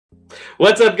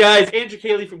What's up, guys? Andrew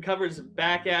Caley from Covers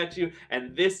back at you,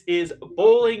 and this is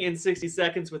Bowling in 60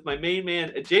 Seconds with my main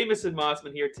man, Jameson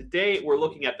Mossman here. Today, we're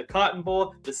looking at the Cotton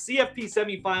Bowl, the CFP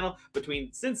semifinal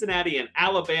between Cincinnati and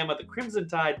Alabama. The Crimson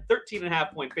Tide,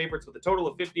 13.5-point favorites with a total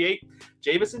of 58.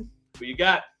 Jameson, who you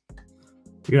got? You're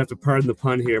going to have to pardon the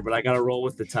pun here, but I got to roll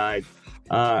with the Tide.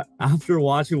 After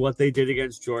watching what they did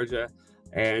against Georgia,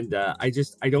 and I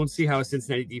don't see how a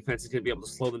Cincinnati defense is going to be able to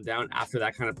slow them down after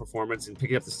that kind of performance and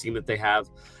picking up the steam that they have.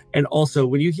 And also,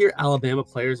 when you hear Alabama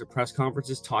players at press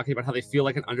conferences talking about how they feel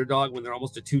like an underdog when they're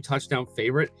almost a 2-touchdown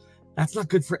favorite, that's not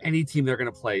good for any team they're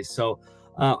going to play. So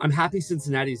I'm happy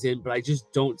Cincinnati's in, but I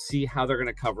just don't see how they're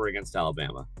going to cover against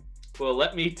Alabama. Well,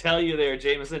 let me tell you there,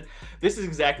 Jameson, this is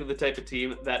exactly the type of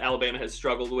team that Alabama has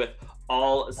struggled with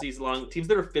all season long. Teams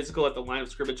that are physical at the line of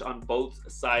scrimmage on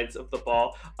both sides of the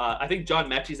ball. I think John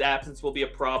Mechie's absence will be a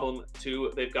problem,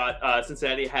 too. They've got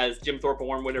Cincinnati has Jim Thorpe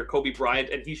Award winner Kobe Bryant,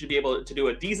 and he should be able to do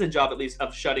a decent job, at least,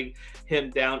 of shutting him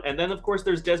down. And then, of course,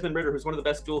 there's Desmond Ridder, who's one of the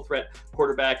best dual-threat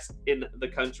quarterbacks in the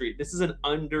country. This is an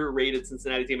underrated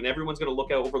Cincinnati team, and everyone's going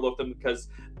to overlook them because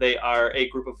they are a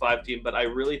group of 5 team. But I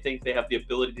really think they have the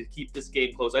ability to keep this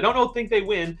game close. I don't think they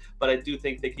win, but I do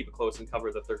think they keep it close and cover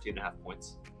the 13.5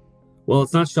 points. Well,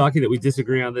 it's not shocking that we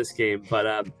disagree on this game,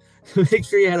 but make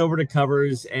sure you head over to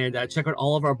Covers and check out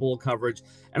all of our bowl coverage,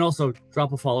 and also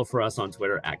drop a follow for us on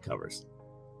Twitter @Covers.